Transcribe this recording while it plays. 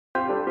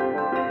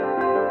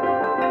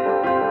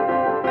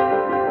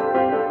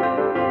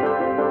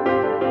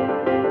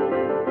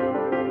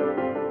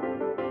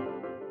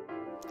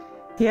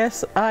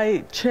Yes,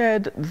 I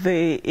chaired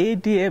the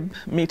ADM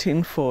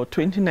meeting for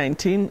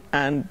 2019,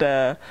 and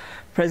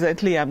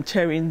presently I'm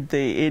chairing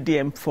the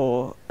ADM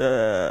for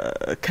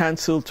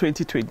Council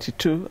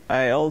 2022.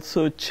 I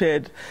also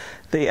chaired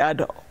the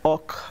ad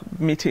hoc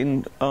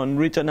meeting on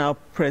regional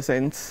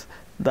presence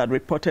that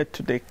reported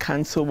to the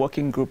Council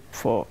Working Group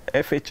for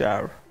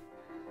FHR.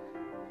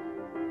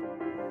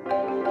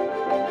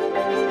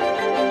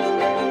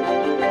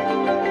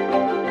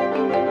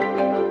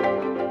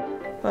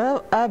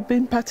 Well, I've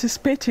been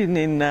participating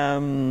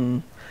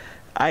in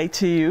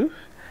ITU,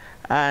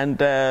 and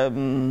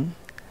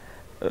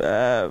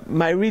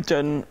my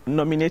region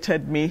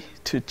nominated me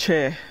to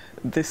chair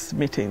these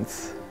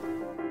meetings.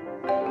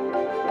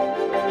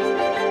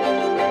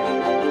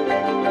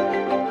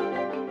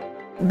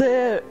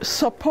 The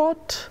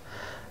support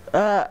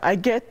I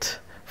get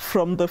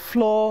from the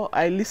floor,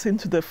 I listen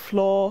to the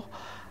floor,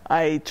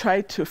 I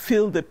try to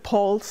feel the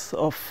pulse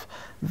of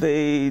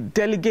the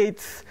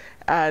delegates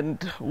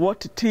and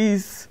what it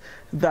is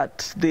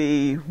that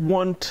they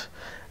want.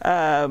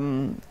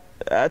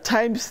 At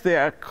times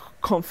there are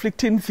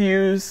conflicting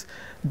views,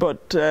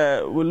 but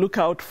we look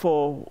out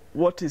for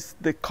what is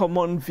the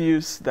common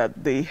views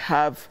that they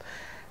have.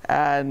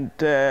 And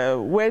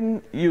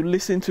when you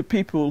listen to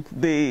people,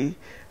 they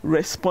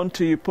respond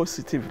to you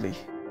positively.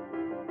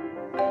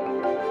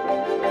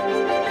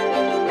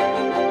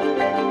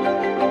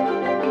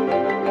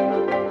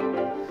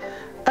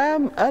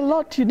 A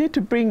lot, you need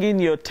to bring in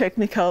your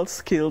technical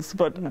skills,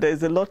 but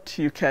there's a lot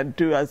you can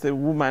do as a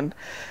woman.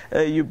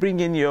 You bring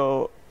in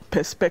your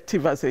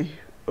perspective as a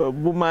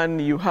woman,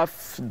 you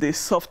have the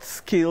soft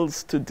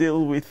skills to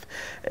deal with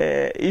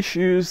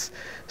issues.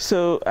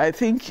 So I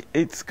think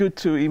it's good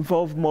to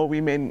involve more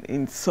women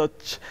in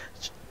such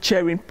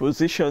chairing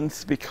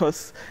positions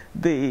because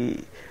they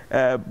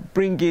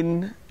bring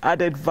in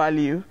added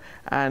value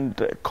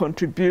and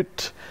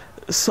contribute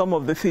some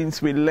of the things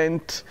we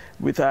learned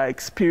with our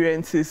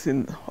experiences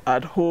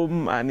at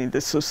home and in the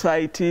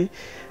society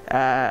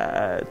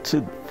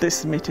to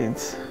these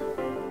meetings.